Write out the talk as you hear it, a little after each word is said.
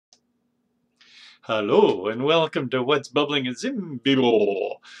Hello and welcome to What's Bubbling in ZIM.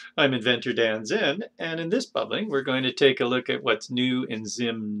 I'm inventor Dan Zen, and in this bubbling we're going to take a look at what's new in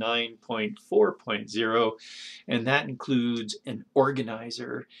ZIM 9.4.0, and that includes an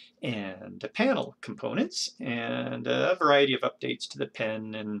organizer and a panel components and a variety of updates to the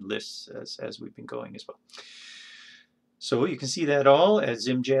pen and lists as we've been going as well. So you can see that all at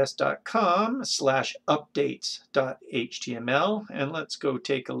zimjs.com/updates.html, and let's go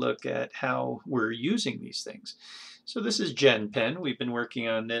take a look at how we're using these things. So this is GenPen. We've been working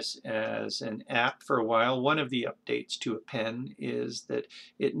on this as an app for a while. One of the updates to a pen is that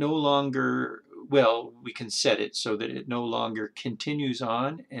it no longer, well, we can set it so that it no longer continues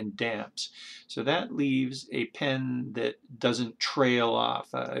on and damps. So that leaves a pen that doesn't trail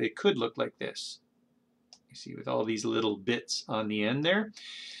off. It could look like this. You see, with all these little bits on the end there.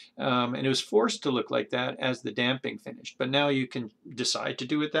 And it was forced to look like that as the damping finished. But now you can decide to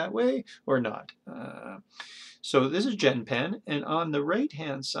do it that way or not. So this is GenPen, and on the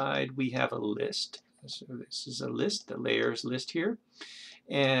right-hand side we have a list. So this is a list, the layers list here.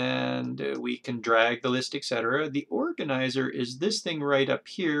 And we can drag the list, etc. The organizer is this thing right up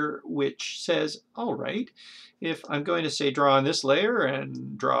here, which says, all right, if I'm going to say draw on this layer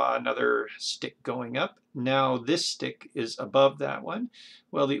and draw another stick going up, now this stick is above that one.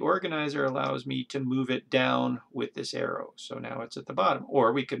 Well, the organizer allows me to move it down with this arrow. So now it's at the bottom,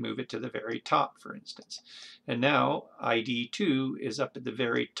 or we could move it to the very top, for instance. And now ID2 is up at the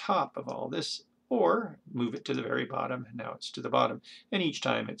very top of all this, or move it to the very bottom, and now it's to the bottom. And each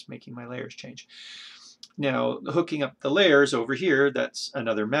time it's making my layers change. Now, hooking up the layers over here, that's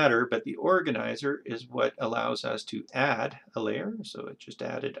another matter, but the organizer is what allows us to add a layer. So it just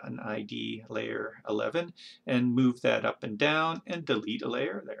added an ID layer 11 and move that up and down and delete a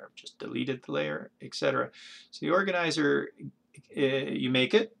layer. There, I've just deleted the layer, etc. So the organizer, you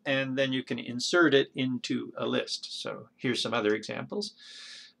make it, and then you can insert it into a list. So here's some other examples.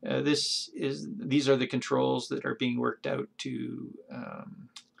 These are the controls that are being worked out to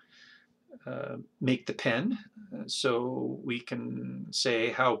make the pen. So we can say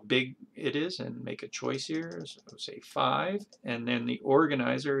how big it is and make a choice here. So say 5, and then the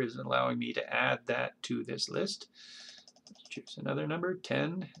organizer is allowing me to add that to this list. Let's choose another number,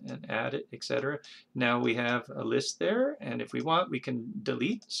 10, and add it, etc. Now we have a list there, and if we want, we can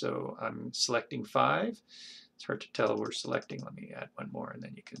delete. So I'm selecting 5. It's hard to tell we're selecting. Let me add one more and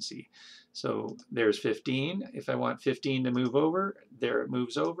then you can see. So there's 15. If I want 15 to move over, there it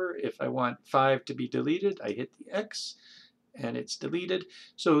moves over. If I want 5 to be deleted, I hit the X and it's deleted.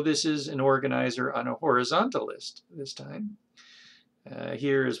 So this is an organizer on a horizontal list this time.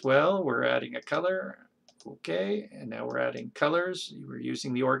 Here as well, we're adding a color. Okay, and now we're adding colors. We're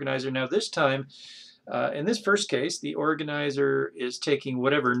using the organizer. Now this time, in this first case, the organizer is taking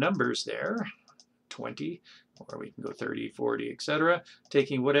whatever numbers there, 20, or we can go 30, 40, etc.,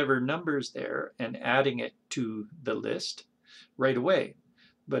 taking whatever numbers there and adding it to the list right away.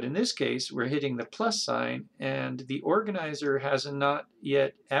 But in this case, we're hitting the plus sign, and the organizer has not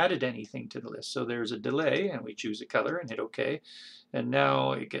yet added anything to the list. So there's a delay, and we choose a color and hit OK. And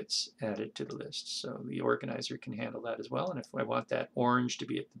now it gets added to the list. So the organizer can handle that as well. And if I want that orange to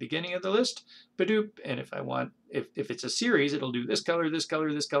be at the beginning of the list, badoop. And if I want, if it's a series, it'll do this color, this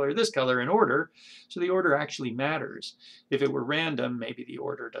color, this color, this color in order. So the order actually matters. If it were random, maybe the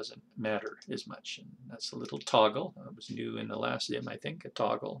order doesn't matter as much. And that's a little toggle. It was new in the last ZIM, I think, a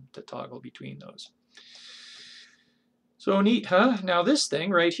toggle to toggle between those. So neat, huh? Now this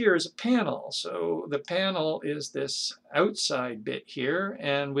thing right here is a panel. So the panel is this outside bit here,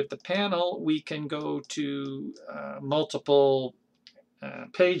 and with the panel we can go to multiple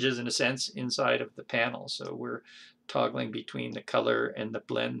pages, in a sense, inside of the panel. So we're toggling between the color and the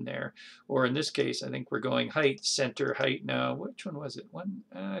blend there. Or in this case, I think we're going height, center, height. Now, which one was it? One?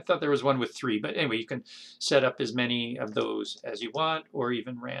 I thought there was one with 3. But anyway, you can set up as many of those as you want, or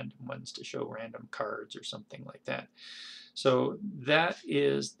even random ones to show random cards or something like that. So that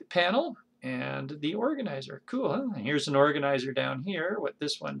is the panel and the organizer. Cool, huh? Here's an organizer down here. What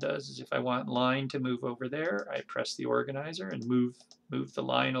this one does is if I want line to move over there, I press the organizer and move the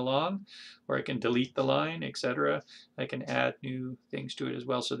line along, or I can delete the line, etc. I can add new things to it as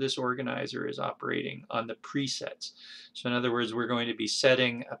well. So this organizer is operating on the presets. So in other words, we're going to be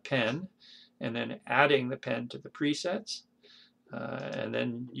setting a pen and then adding the pen to the presets and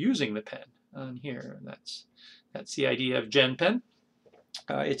then using the pen on here. And that's the idea of GenPen.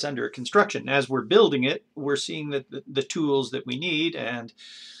 It's under construction. As we're building it, we're seeing that the tools that we need and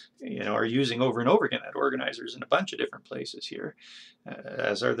are using over and over again. That organizer is in a bunch of different places here,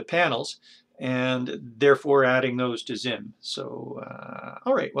 as are the panels. and therefore adding those to ZIM. So,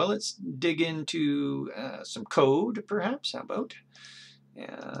 all right, well, let's dig into some code, perhaps. How about?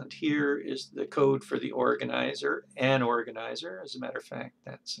 And here is the code for the organizer, an organizer. As a matter of fact,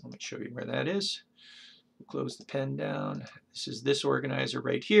 let me show you where that is. We'll close the pen down. This is this organizer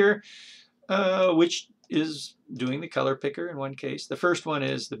right here, which is doing the color picker in one case. The first one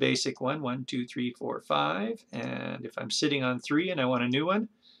is the basic one, 1, 2, 3, 4, 5. And if I'm sitting on 3 and I want a new one,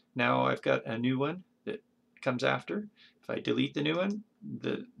 now I've got a new one that comes after. If I delete the new one,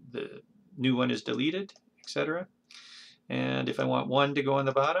 the new one is deleted, etc. And if I want 1 to go on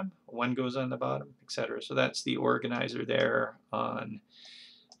the bottom, 1 goes on the bottom, etc. So that's the organizer there on,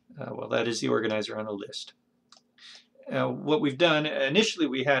 well, that is the organizer on a list. What we've done, initially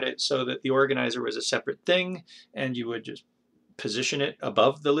we had it so that the organizer was a separate thing, and you would just position it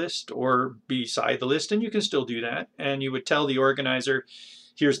above the list or beside the list, and you can still do that. And you would tell the organizer,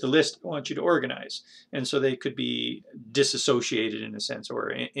 here's the list I want you to organize. And so they could be disassociated in a sense, or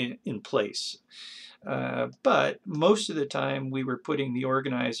in place. But most of the time we were putting the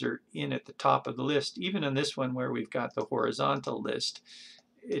organizer in at the top of the list. Even in this one where we've got the horizontal list,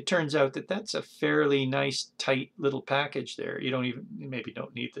 it turns out that that's a fairly nice tight little package there. You maybe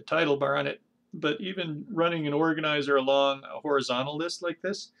don't need the title bar on it, but even running an organizer along a horizontal list like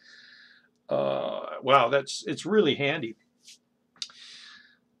this, wow, it's really handy.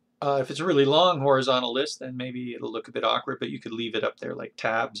 If it's a really long horizontal list, then maybe it'll look a bit awkward, but you could leave it up there like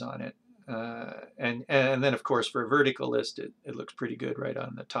tabs on it. And then, of course, for a vertical list, it looks pretty good right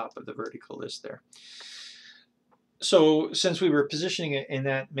on the top of the vertical list there. So since we were positioning it in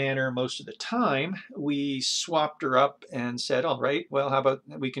that manner most of the time, we swapped her up and said, all right, well, how about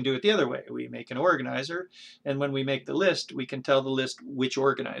we can do it the other way? We make an organizer, and when we make the list, we can tell the list which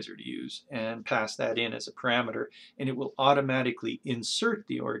organizer to use and pass that in as a parameter, and it will automatically insert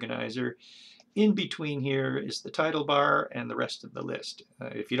the organizer. In between here is the title bar and the rest of the list.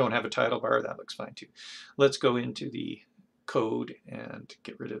 If you don't have a title bar, that looks fine too. Let's go into the code and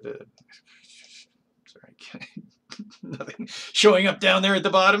get rid of the, sorry, nothing showing up down there at the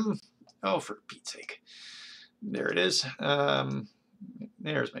bottom. Oh, for Pete's sake. There it is.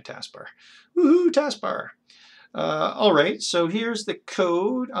 There's my taskbar. Woohoo, taskbar. All right, so here's the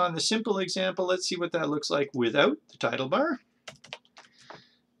code on the simple example. Let's see what that looks like without the title bar.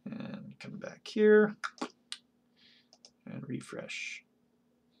 And come back here and refresh.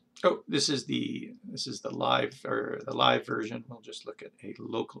 Oh, this is the live version. We'll just look at a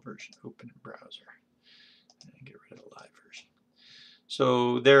local version. Open in browser and get rid of the live version.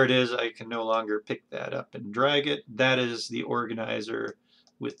 So there it is. I can no longer pick that up and drag it. That is the organizer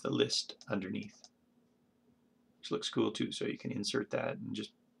with the list underneath. Which looks cool too. So you can insert that and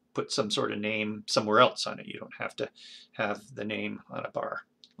just put some sort of name somewhere else on it. You don't have to have the name on a bar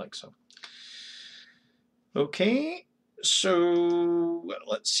like so. Okay, so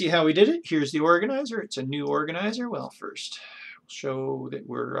let's see how we did it. Here's the organizer. It's a new organizer. Well, first we'll show that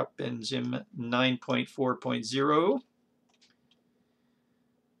we're up in ZIM 9.4.0.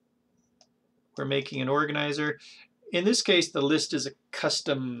 We're making an organizer. In this case, the list is a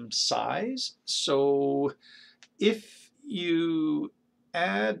custom size. So if you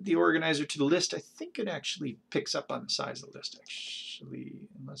add the organizer to the list, I think it actually picks up on the size of the list, actually,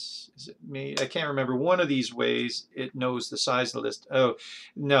 unless, is it me? I can't remember. One of these ways it knows the size of the list. Oh,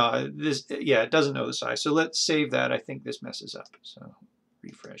 no, yeah, it doesn't know the size. So let's save that. I think this messes up. So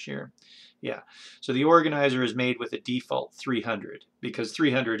refresh here. Yeah, so the organizer is made with a default 300 because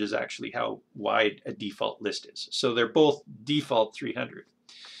 300 is actually how wide a default list is. So they're both default 300.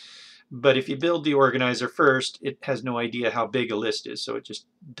 But if you build the organizer first, it has no idea how big a list is, so it just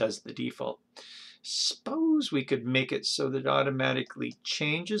does the default. Suppose we could make it so that it automatically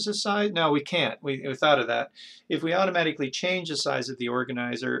changes the size. No, we can't. We thought of that. If we automatically change the size of the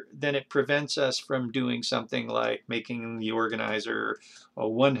organizer, then it prevents us from doing something like making the organizer a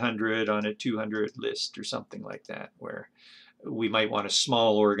 100 on a 200 list or something like that, where we might want a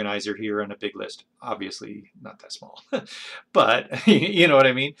small organizer here on a big list. Obviously not that small, but you know what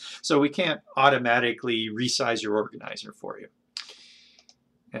I mean? So we can't automatically resize your organizer for you.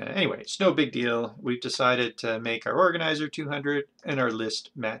 Anyway, it's no big deal. We've decided to make our organizer 200 and our list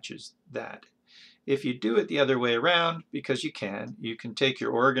matches that. If you do it the other way around, because you can take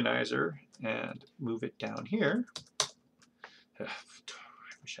your organizer and move it down here. I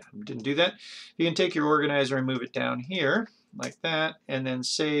wish I didn't do that. You can take your organizer and move it down here like that, and then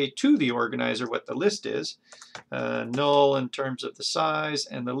say to the organizer what the list is, null in terms of the size,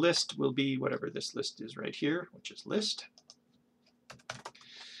 and the list will be whatever this list is right here, which is list.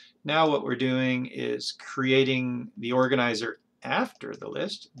 Now what we're doing is creating the organizer after the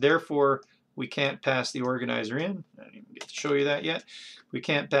list. Therefore, we can't pass the organizer in. I didn't even get to show you that yet. We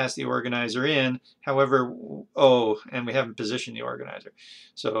can't pass the organizer in. However, oh, and we haven't positioned the organizer.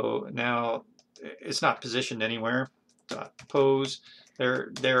 So now it's not positioned anywhere. Pose,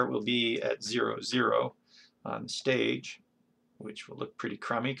 there it will be at 0, 0 on the stage, which will look pretty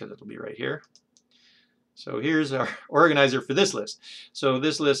crummy because it'll be right here. So here's our organizer for this list. So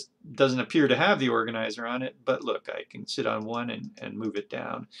this list doesn't appear to have the organizer on it, but look, I can sit on one and move it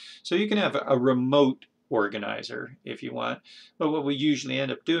down. So you can have a remote organizer if you want, but what we usually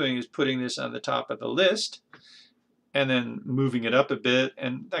end up doing is putting this on the top of the list and then moving it up a bit,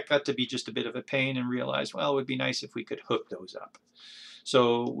 and that got to be just a bit of a pain, and realized, well, it would be nice if we could hook those up.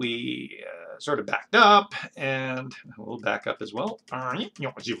 So we sort of backed up, and we'll back up as well.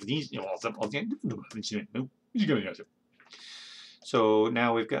 So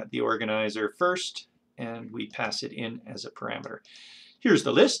now we've got the organizer first, and we pass it in as a parameter. Here's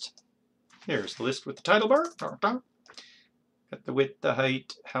the list. Here's the list with the title bar. Got the width, the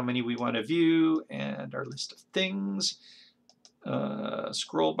height, how many we want to view, and our list of things.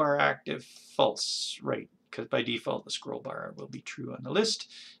 Scroll bar active, false, right, because by default the scroll bar will be true on the list,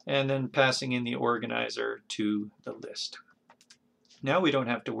 and then passing in the organizer to the list. Now we don't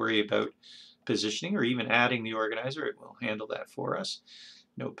have to worry about positioning or even adding the organizer. It will handle that for us.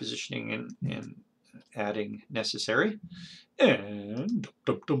 No positioning and adding necessary. And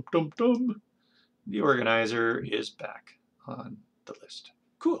the organizer is back on the list.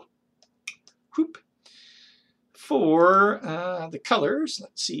 Cool. Whoop. For the colors,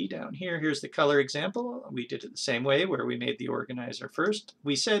 let's see down here, here's the color example. We did it the same way where we made the organizer first.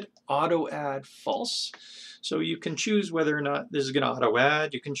 We said auto add false. So you can choose whether or not this is going to auto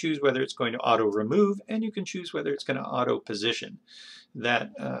add, you can choose whether it's going to auto remove, and you can choose whether it's going to auto position.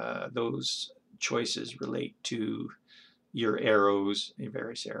 That those choices relate to your arrows, your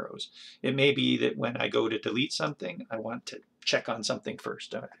various arrows. It may be that when I go to delete something, I want to check on something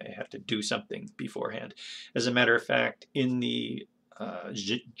first. I have to do something beforehand. As a matter of fact, in the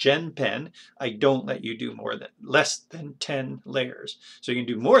Gen Pen, I don't let you do less than 10 layers. So you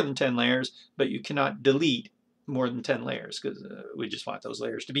can do more than 10 layers, but you cannot delete more than 10 layers because we just want those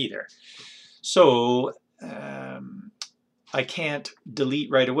layers to be there. So I can't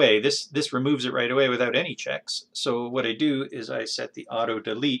delete right away. This removes it right away without any checks. So what I do is I set the auto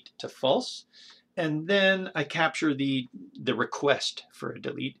delete to false, and then I capture the request for a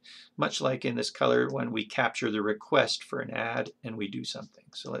delete, much like in this color when we capture the request for an add and we do something.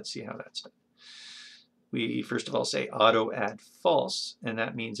 So let's see how that's done. We first of all say auto add false, and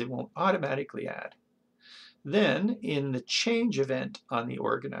that means it won't automatically add. Then in the change event on the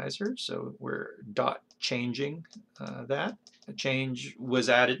organizer, so we're dot changing that. A change was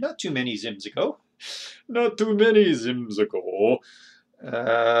added not too many ZIMs ago. Not too many ZIMs ago.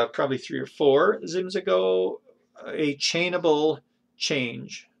 Probably 3 or 4 ZIMs ago. A chainable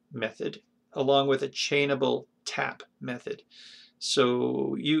change method along with a chainable tap method.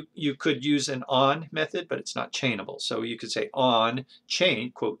 So you could use an on method, but it's not chainable. So you could say on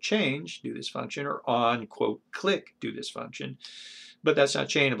change, quote change, do this function, or on quote click, do this function. But that's not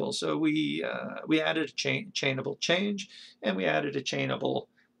chainable. So we added a chainable change, and we added a chainable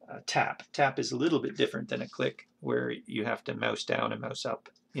tap. Tap is a little bit different than a click, where you have to mouse down and mouse up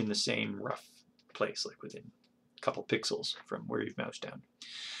in the same rough place, like within a couple pixels from where you've moused down.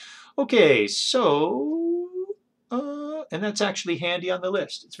 Okay, so and that's actually handy on the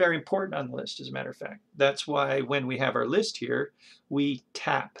list. It's very important on the list, as a matter of fact. That's why when we have our list here, we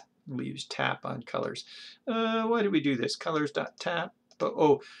tap. We use tap on colors. Why do we do this? Colors.tap.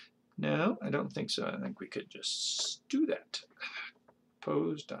 Oh, no, I don't think so. I think we could just do that.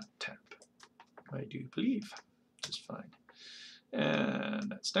 Pose.tap. I do believe. Just fine. And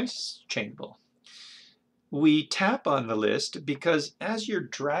that's nice. Chainable. We tap on the list because as you're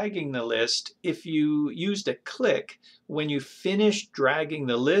dragging the list, if you used a click, when you finish dragging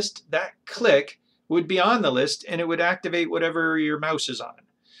the list, that click would be on the list and it would activate whatever your mouse is on.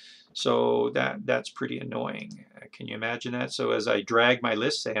 So that's pretty annoying. Can you imagine that? So as I drag my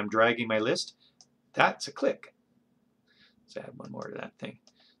list, say I'm dragging my list, that's a click. Let's add one more to that thing.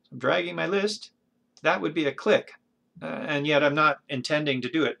 So I'm dragging my list, that would be a click. And yet I'm not intending to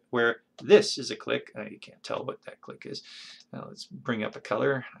do it, where this is a click. You can't tell what that click is. Now let's bring up a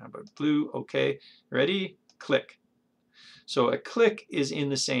color. How about blue? Okay, ready? Click. So a click is in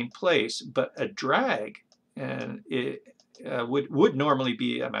the same place, but a drag, and it would normally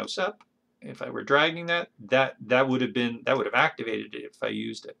be a mouse up. If I were dragging that would have activated it if I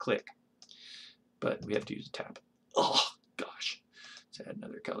used a click. But we have to use a tap. Oh gosh. Let's add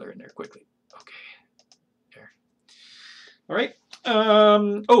another color in there quickly. Okay. There. All right.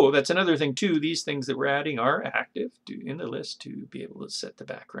 Oh, that's another thing too. These things that we're adding are active in the list to be able to set the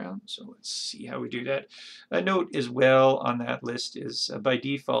background. So let's see how we do that. A note as well on that list is by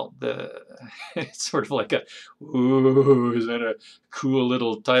default it's sort of like a, ooh, is that a cool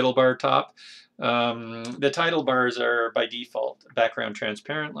little title bar top? The title bars are by default background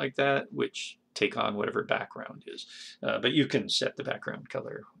transparent like that, which take on whatever background is. But you can set the background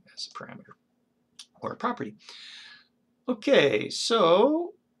color as a parameter or a property. Okay,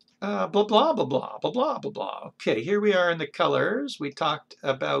 so blah, blah, blah, blah, blah, blah, blah, blah. Okay, here we are in the colors. We talked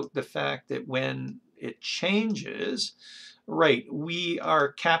about the fact that when it changes, right, we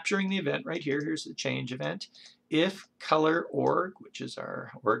are capturing the event right here. Here's the change event. If color org, which is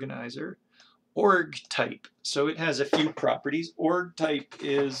our organizer, org type. So it has a few properties. Org type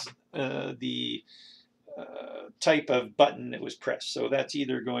is the type of button that was pressed. So that's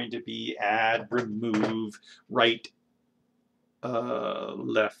either going to be add, remove, right,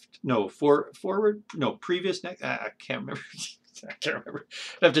 left, no, forward, no, previous, next, I can't remember. I can't remember.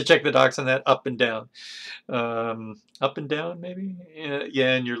 I have to check the docs on that. Up and down. Up and down, maybe?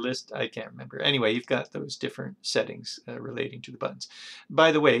 Yeah, in your list, I can't remember. Anyway, you've got those different settings relating to the buttons.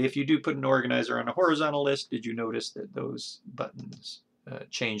 By the way, if you do put an organizer on a horizontal list, did you notice that those buttons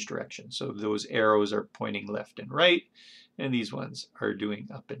change direction? So those arrows are pointing left and right, and these ones are doing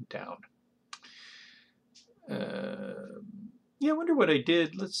up and down. Yeah, I wonder what I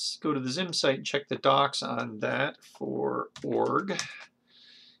did. Let's go to the ZIM site and check the docs on that for org.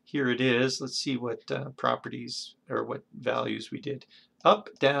 Here it is. Let's see what properties or what values we did. Up,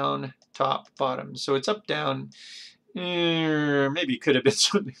 down, top, bottom. So it's up, down. Maybe it could have been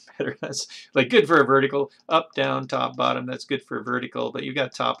something better. That's like good for a vertical. Up, down, top, bottom. That's good for a vertical, but you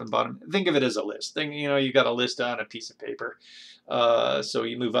got top and bottom. Think of it as a list. You got a list on a piece of paper. So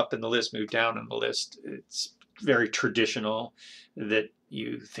you move up in the list, move down in the list. It's very traditional that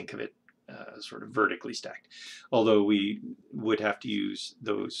you think of it sort of vertically stacked, although we would have to use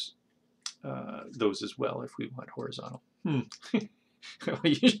those as well if we want horizontal.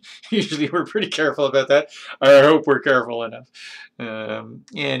 Usually we're pretty careful about that. I hope we're careful enough.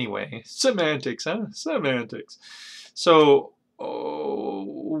 Anyway, semantics, huh? Semantics. So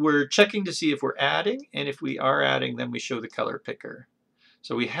we're checking to see if we're adding, and if we are adding, then we show the color picker.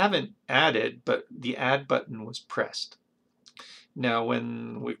 So we haven't added, but the add button was pressed. Now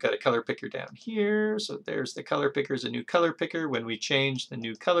when we've got a color picker down here, so there's the color picker is a new color picker. When we change the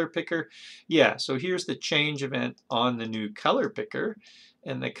new color picker, yeah, so here's the change event on the new color picker,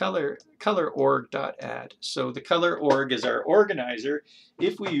 and the color org.add. So the color org is our organizer.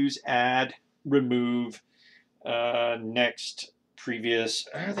 If we use add, remove, next, previous,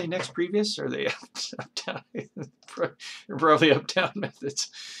 are they next, previous, or are they up down? Probably up down methods.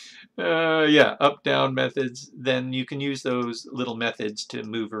 Yeah, up down methods. Then you can use those little methods to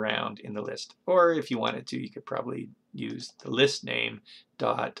move around in the list. Or if you wanted to, you could probably use the list name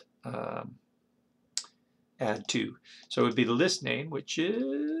dot add to. So it would be the list name, which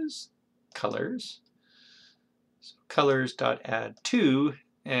is colors. So colors.addTo,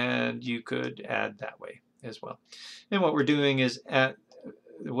 and you could add that way as well. And what we're doing is at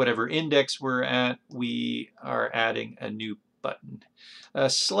whatever index we're at, we are adding a new button. A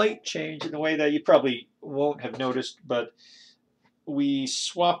slight change in the way that you probably won't have noticed, but we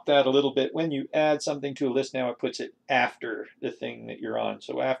swapped that a little bit. When you add something to a list now, it puts it after the thing that you're on,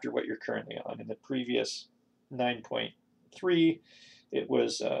 so after what you're currently on. In the previous 9.3, it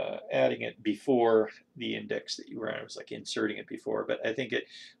was adding it before the index that you were on. It was like inserting it before, but I think it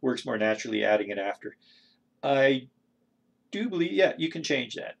works more naturally adding it after. I do believe, yeah, you can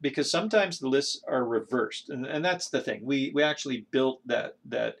change that, because sometimes the lists are reversed, and that's the thing. We actually built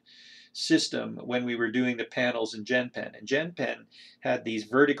that system when we were doing the panels in GenPen, and GenPen had these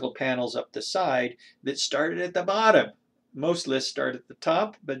vertical panels up the side that started at the bottom. Most lists start at the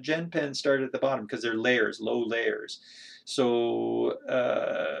top, but GenPen started at the bottom because they're layers, low layers. So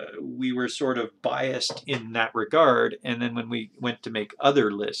we were sort of biased in that regard, and then when we went to make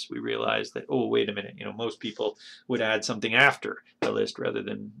other lists, we realized that, oh, wait a minute, most people would add something after the list rather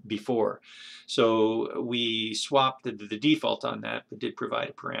than before. So we swapped the default on that, but did provide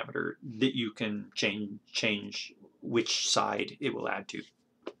a parameter that you can change which side it will add to.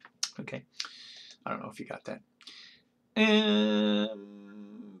 Okay, I don't know if you got that.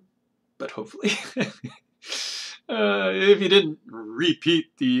 But hopefully. If you didn't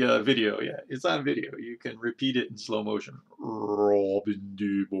repeat the video, yeah, it's on video. You can repeat it in slow motion. Robin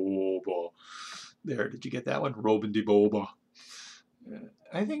de Boba. There, did you get that one? Robin de Boba.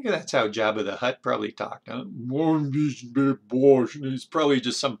 I think that's how Jabba the Hutt probably talked. Huh? He's probably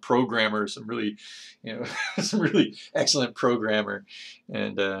just some programmer, some really, some really excellent programmer,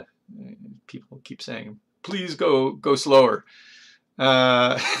 and people keep saying, "Please go slower."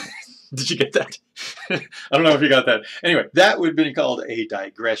 Uh, did you get that? I don't know if you got that. Anyway, that would have been called a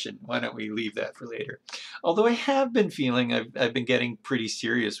digression. Why don't we leave that for later? Although I have been feeling I've been getting pretty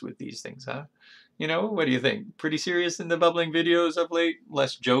serious with these things, huh? What do you think? Pretty serious in the bubbling videos of late?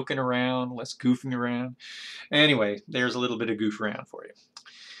 Less joking around, less goofing around. Anyway, there's a little bit of goof around for you.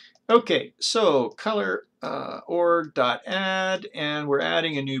 Okay, so color org.add, and we're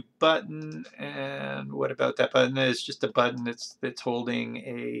adding a new button. And what about that button? It's just a button that's holding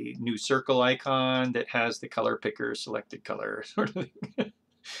a new circle icon that has the color picker selected color sort of thing.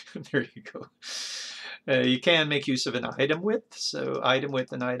 There you go. You can make use of an item width. So item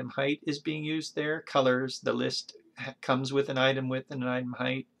width and item height is being used there. Colors, the list comes with an item width and an item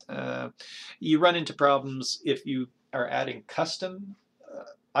height. You run into problems if you are adding custom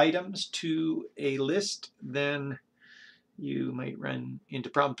items to a list, then you might run into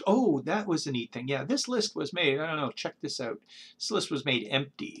problems. Oh, that was a neat thing. Yeah, this list was made, I don't know, check this out. This list was made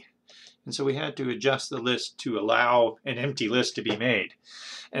empty. And so we had to adjust the list to allow an empty list to be made.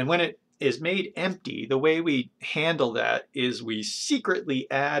 And when it is made empty, the way we handle that is we secretly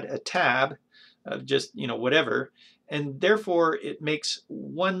add a tab of just, whatever, and therefore it makes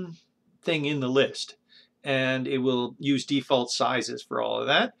one thing in the list. And it will use default sizes for all of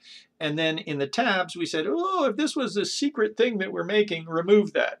that. And then in the tabs, we said, oh, if this was a secret thing that we're making,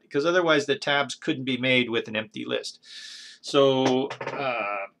 remove that, because otherwise the tabs couldn't be made with an empty list. So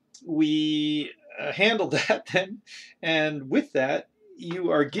we handled that then, and with that, you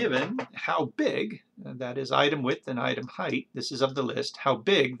are given how big, that is item width and item height, this is of the list, how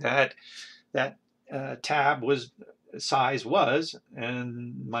big that tab size was,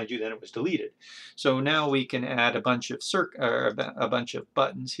 and mind you, then it was deleted. So now we can add a bunch of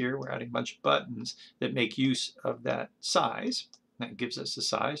buttons here. We're adding a bunch of buttons that make use of that size. That gives us the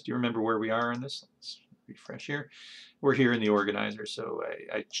size. Do you remember where we are on this? Let's refresh here. We're here in the organizer, so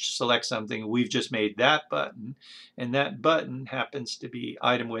I select something. We've just made that button, and that button happens to be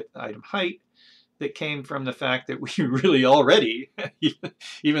item width, item height. That came from the fact that we really already,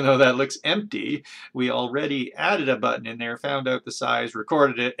 even though that looks empty, we already added a button in there, found out the size,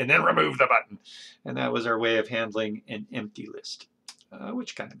 recorded it, and then removed the button. And that was our way of handling an empty list,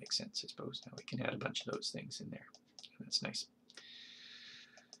 which kind of makes sense, I suppose. Now we can add a bunch of those things in there. That's nice.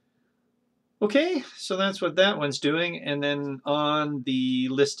 Okay, so that's what that one's doing. And then on the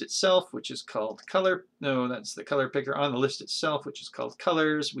list itself, which is called color, no, that's the color picker. On the list itself, which is called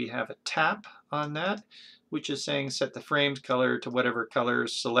colors, we have a tap on that, which is saying set the frames color to whatever color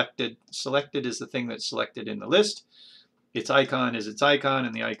selected. Selected is the thing that's selected in the list. Its icon is its icon,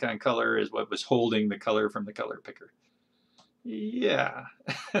 and the icon color is what was holding the color from the color picker. Yeah,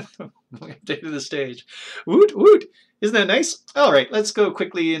 we updated the stage. Woot, woot. Isn't that nice? All right, let's go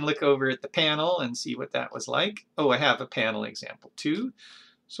quickly and look over at the panel and see what that was like. Oh, I have a panel example too.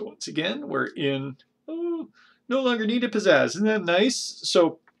 So once again, we're in, no longer need a pizzazz. Isn't that nice?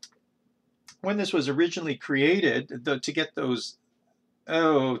 So when this was originally created, to get those,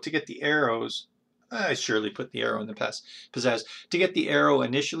 to get the arrows, I surely put the arrow in the pizzazz. To get the arrow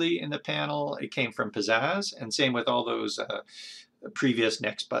initially in the panel, it came from pizzazz, and same with all those previous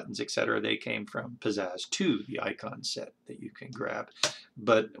next buttons, etc. They came from pizzazz 2, the icon set that you can grab.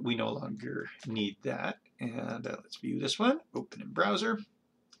 But we no longer need that. And let's view this one. Open in browser.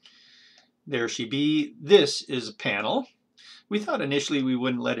 There she be. This is a panel. We thought initially we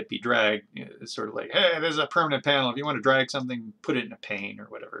wouldn't let it be dragged. It's sort of like, hey, there's a permanent panel. If you want to drag something, put it in a pane or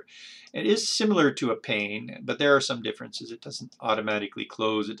whatever. It is similar to a pane, but there are some differences. It doesn't automatically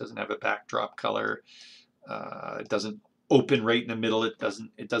close. It doesn't have a backdrop color. It doesn't open right in the middle. It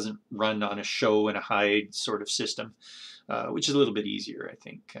doesn't run on a show and a hide sort of system, which is a little bit easier, I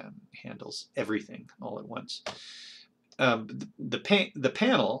think. Handles everything all at once. The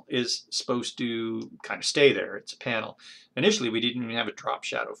panel is supposed to kind of stay there. It's a panel. Initially, we didn't even have a drop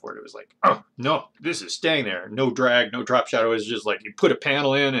shadow for it. It was like, oh, no, this is staying there. No drag, no drop shadow. It's just like you put a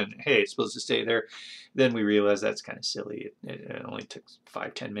panel in and, hey, it's supposed to stay there. Then we realized that's kind of silly. It only took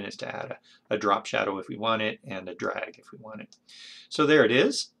 5-10 minutes to add a drop shadow if we want it and a drag if we want it. So there it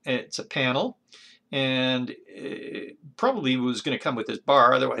is. It's a panel. And it probably was going to come with this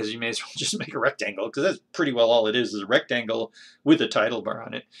bar, otherwise you may as well just make a rectangle, because that's pretty well all it is a rectangle with a title bar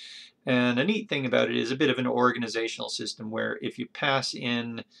on it. And a neat thing about it is a bit of an organizational system where if you pass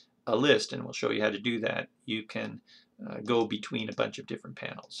in a list, and we'll show you how to do that, you can go between a bunch of different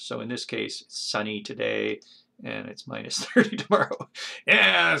panels. So in this case, it's sunny today, and it's minus 30 tomorrow.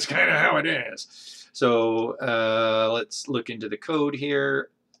 Yeah, that's kind of how it is. So let's look into the code here.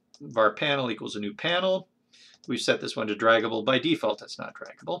 Var panel equals a new panel. We've set this one to draggable. By default, it's not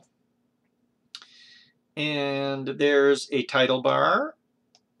draggable. And there's a title bar,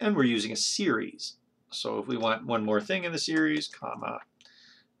 and we're using a series. So if we want one more thing in the series, comma,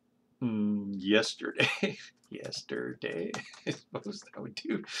 yesterday, yesterday, I suppose that would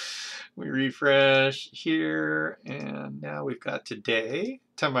do. We refresh here, and now we've got today,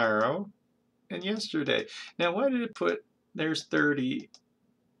 tomorrow, and yesterday. Now, why did it put, there's 30.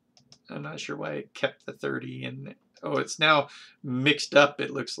 I'm not sure why it kept the 30 in. Oh, it's now mixed up,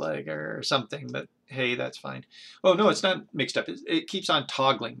 it looks like, or something, but hey, that's fine. Oh, no, it's not mixed up. It keeps on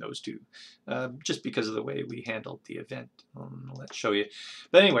toggling those two, just because of the way we handled the event. Let's show you.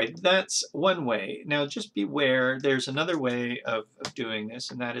 But anyway, that's one way. Now, just beware, there's another way of doing this,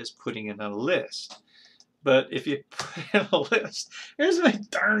 and that is putting in a list. But if you put in a list, there's my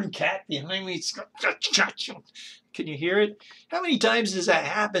darn cat behind me. Can you hear it? How many times does that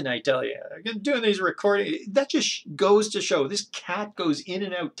happen, I tell you? I've been doing these recordings. That just goes to show this cat goes in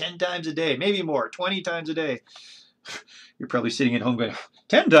and out 10 times a day, maybe more, 20 times a day. You're probably sitting at home going,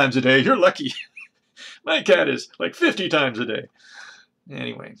 10 times a day? You're lucky. My cat is like 50 times a day.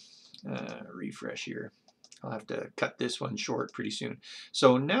 Anyway, refresh here. I'll have to cut this one short pretty soon.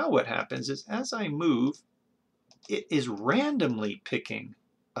 So now what happens is as I move, it is randomly picking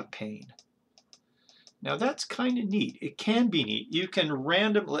a pane. Now that's kind of neat. It can be neat. You can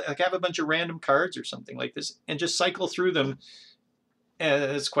randomly, like have a bunch of random cards or something like this and just cycle through them.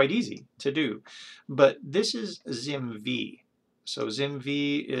 It's quite easy to do. But this is ZIMv. So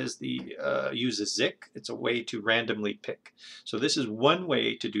ZIMv is the uses ZIC. It's a way to randomly pick. So this is one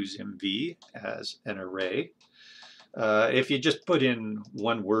way to do ZIMv as an array. If you just put in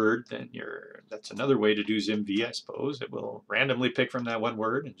one word, then that's another way to do ZIMv, I suppose. It will randomly pick from that one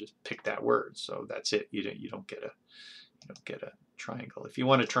word and just pick that word. So that's it. You don't get a triangle. If you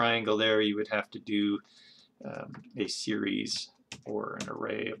want a triangle there, you would have to do a series or an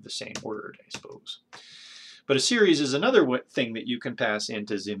array of the same word, I suppose. But a series is another thing that you can pass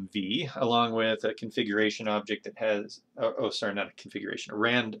into ZIMv, along with a configuration object that has, sorry, not a configuration, a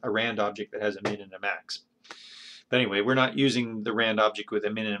rand object that has a min and a max. But anyway, we're not using the rand object with a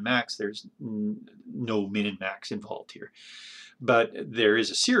min and a max. There's no min and max involved here. But there is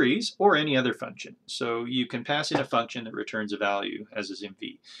a series or any other function. So you can pass in a function that returns a value as a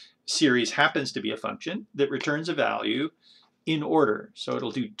ZIMv. Series happens to be a function that returns a value in order. So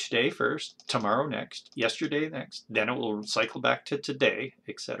it'll do today first, tomorrow next, yesterday next, then it will cycle back to today,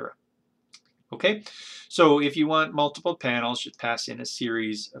 etc. Okay, so if you want multiple panels, just pass in a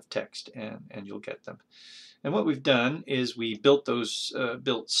series of text and you'll get them. And what we've done is we built those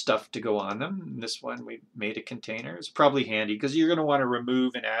built stuff to go on them. In this one we made a container. It's probably handy because you're going to want to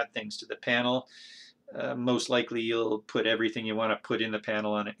remove and add things to the panel. Most likely you'll put everything you want to put in the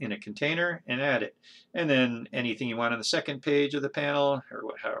panel in a container and add it. And then anything you want on the second page of the panel, or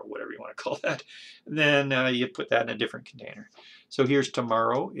whatever you want to call that, then you put that in a different container. So here's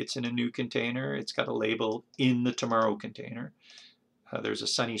tomorrow. It's in a new container. It's got a label in the tomorrow container. There's a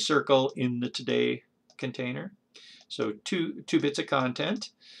sunny circle in the today container. So two bits of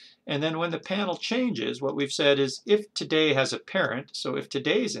content. And then when the panel changes, what we've said is if today has a parent, so if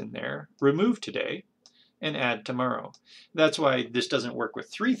today's in there, remove today and add tomorrow. That's why this doesn't work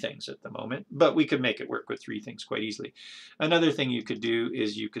with 3 things at the moment, but we could make it work with 3 things quite easily. Another thing you could do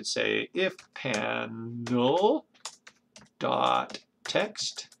is you could say if panel dot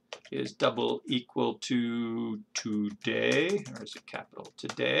text is double equal to today, or is it capital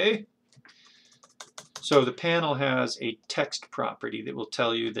today? So the panel has a text property that will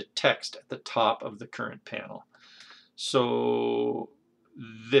tell you the text at the top of the current panel. So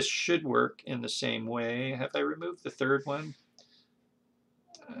this should work in the same way. Have I removed the third one?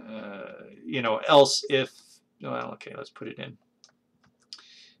 You know, else if, well, okay, let's put it in.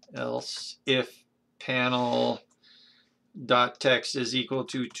 Else if panel dot text is equal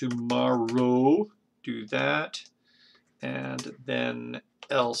to tomorrow, do that. And then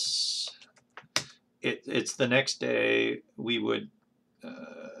else it's the next day, we would,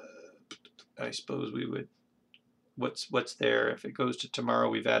 I suppose we would, what's there? If it goes to tomorrow,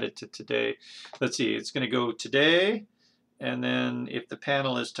 we've added to today. Let's see, it's going to go today, and then if the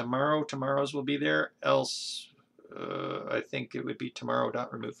panel is tomorrow, tomorrow's will be there, else I think it would be tomorrow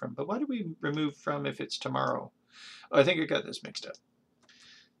dot remove from. But why do we remove from if it's tomorrow? Oh, I think I got this mixed up.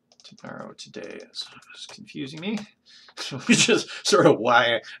 Tomorrow, today is confusing me, which is sort of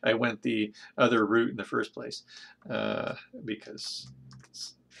why I went the other route in the first place, because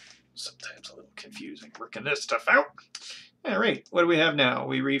sometimes a little confusing working this stuff out. All right, what do we have now?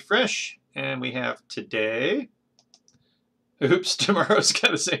 We refresh, and we have today. Oops, tomorrow's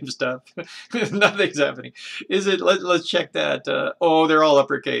got the same stuff. Nothing's happening. Is it? Let's check that. Oh, they're all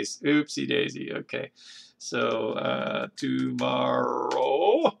uppercase. Oopsie daisy. Okay. So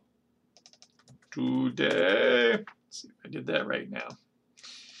tomorrow, today. Let's see if I did that right now.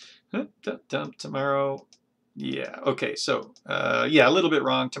 Tomorrow. Yeah. Okay. So yeah, a little bit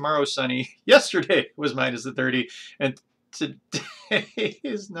wrong. Tomorrow's sunny. Yesterday was -30, and today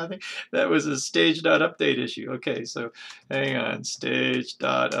is nothing. That was a stage.update issue. Okay, so hang on,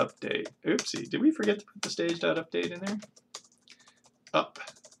 stage.update. Oopsie, did we forget to put the stage.update in there? Up.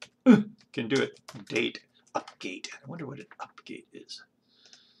 Can do it. Date. Upgate. I wonder what an upgate is.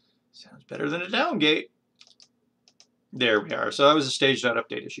 Sounds better than a downgate. There we are. So that was a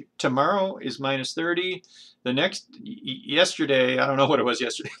stage.update issue. Tomorrow is -30. The next, yesterday, I don't know what it was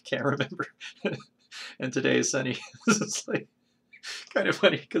yesterday. Can't remember. And today is sunny. It's like kind of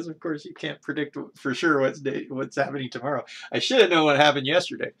funny because, of course, you can't predict for sure what's happening tomorrow. I should have known what happened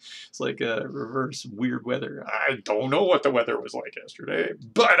yesterday. It's like a reverse weird weather. I don't know what the weather was like yesterday,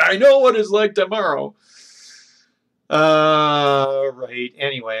 but I know what it's like tomorrow. Right.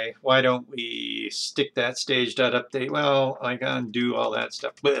 Anyway, why don't we stick that stage.update? Well, I can undo all that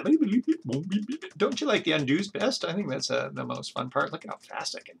stuff. Don't you like the undo's best? I think that's the most fun part. Look how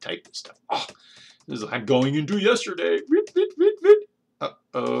fast I can type this stuff. Oh, this is, I'm going into yesterday.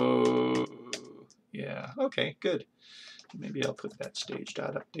 Uh-oh. Yeah. Okay, good. Maybe I'll put that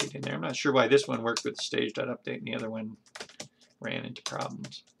stage.update in there. I'm not sure why this one worked with stage.update and the other one ran into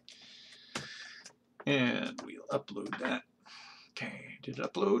problems. And we'll upload that. Okay, did it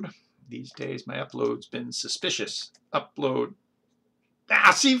upload? These days my upload's been suspicious. Upload.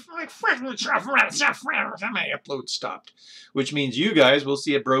 Ah, see, my upload stopped. Which means you guys will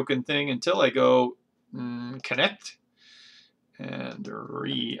see a broken thing until I go connect and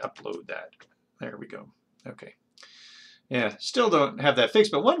re-upload that. There we go. Okay. Yeah, still don't have that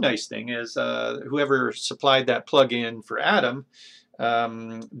fixed, but one nice thing is whoever supplied that plugin for Atom,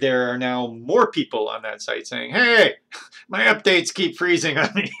 there are now more people on that site saying, hey, my updates keep freezing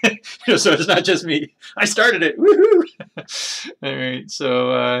on me. So it's not just me. I started it. Woohoo! All right.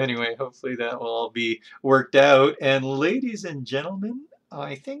 So anyway, hopefully that will all be worked out. And ladies and gentlemen,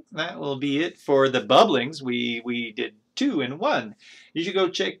 I think that will be it for the bubblings. We did 2 in 1. You should go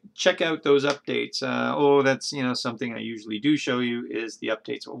check out those updates. Oh, that's something I usually do show you is the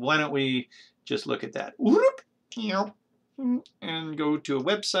updates. Well, why don't we just look at that? Whoop, and go to a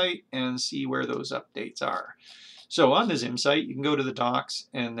website and see where those updates are. So on the ZIM site, you can go to the docs,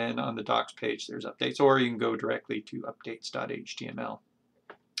 and then on the docs page there's updates, or you can go directly to updates.html.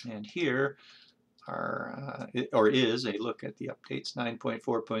 And here is a look at the updates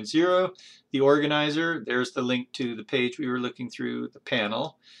 9.4.0. The organizer, there's the link to the page we were looking through, the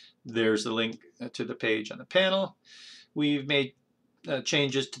panel. There's the link to the page on the panel. We've made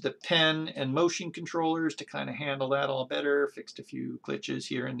changes to the pen and motion controllers to kind of handle that all better, fixed a few glitches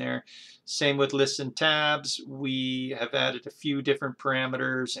here and there. Same with lists and tabs. We have added a few different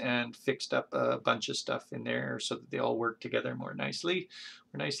parameters and fixed up a bunch of stuff in there so that they all work together more nicely.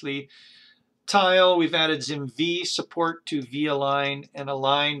 Tile, we've added ZIMv support to v-align and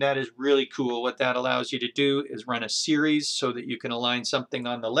align. That is really cool. What that allows you to do is run a series so that you can align something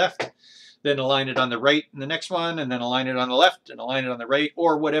on the left, then align it on the right in the next one, and then align it on the left and align it on the right,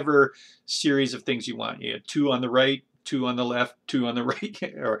 or whatever series of things you want. You have 2 on the right, 2 on the left, 2 on the right,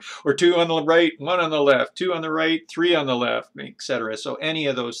 or 2 on the right, 1 on the left, 2 on the right, 3 on the left, etc. So any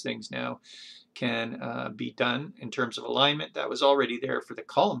of those things now can be done in terms of alignment. That was already there for the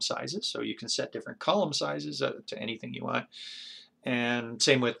column sizes, so you can set different column sizes to anything you want. And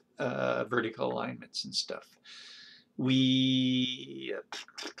same with vertical alignments and stuff. We,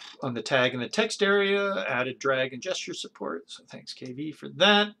 on the tag and the text area, added drag and gesture support, so thanks KV for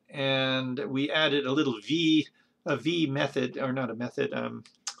that. And we added a little a V method, or not a method,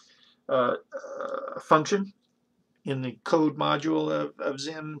 function in the code module of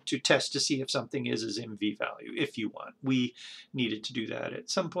ZIM to test to see if something is a ZIMv value, if you want. We needed to do that at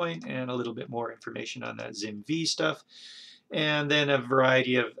some point, and a little bit more information on that ZIMv stuff. And then a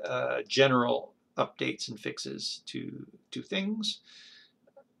variety of general updates and fixes to things.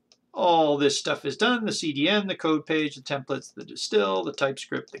 All this stuff is done. The CDN, the code page, the templates, the distill, the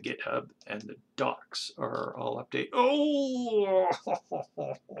TypeScript, the GitHub, and the docs are all updated. Oh,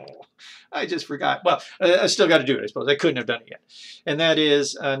 I just forgot. Well, I still got to do it, I suppose. I couldn't have done it yet. And that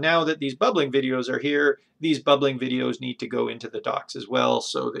is, now that these bubbling videos are here, these bubbling videos need to go into the docs as well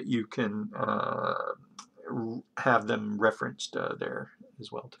so that you can have them referenced there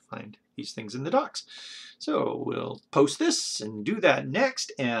as well to find these things in the docs. So we'll post this and do that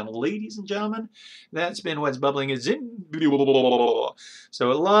next. And ladies and gentlemen, that's been What's Bubbling at ZIM.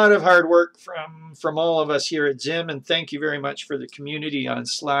 So a lot of hard work from all of us here at ZIM, and thank you very much for the community on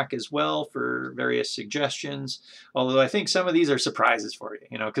Slack as well for various suggestions. Although I think some of these are surprises for you,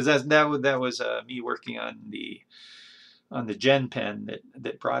 because that was me working on the Gen Pen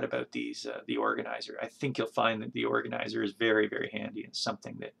that brought about these the organizer. I think you'll find that the organizer is very, very handy and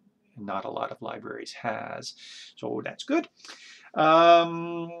something that not a lot of libraries has. So that's good.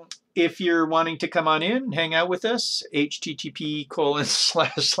 If you're wanting to come on in, hang out with us, http://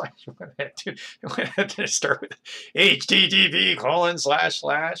 start with http://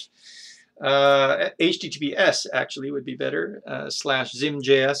 https actually would be better,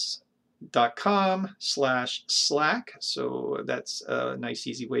 /ZIMjs.com/Slack. So that's a nice,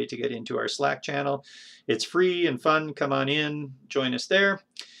 easy way to get into our Slack channel. It's free and fun. Come on in, join us there.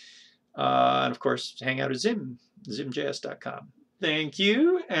 And of course, hang out at ZIM, ZIMjs.com. Thank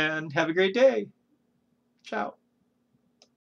you, and have a great day. Ciao.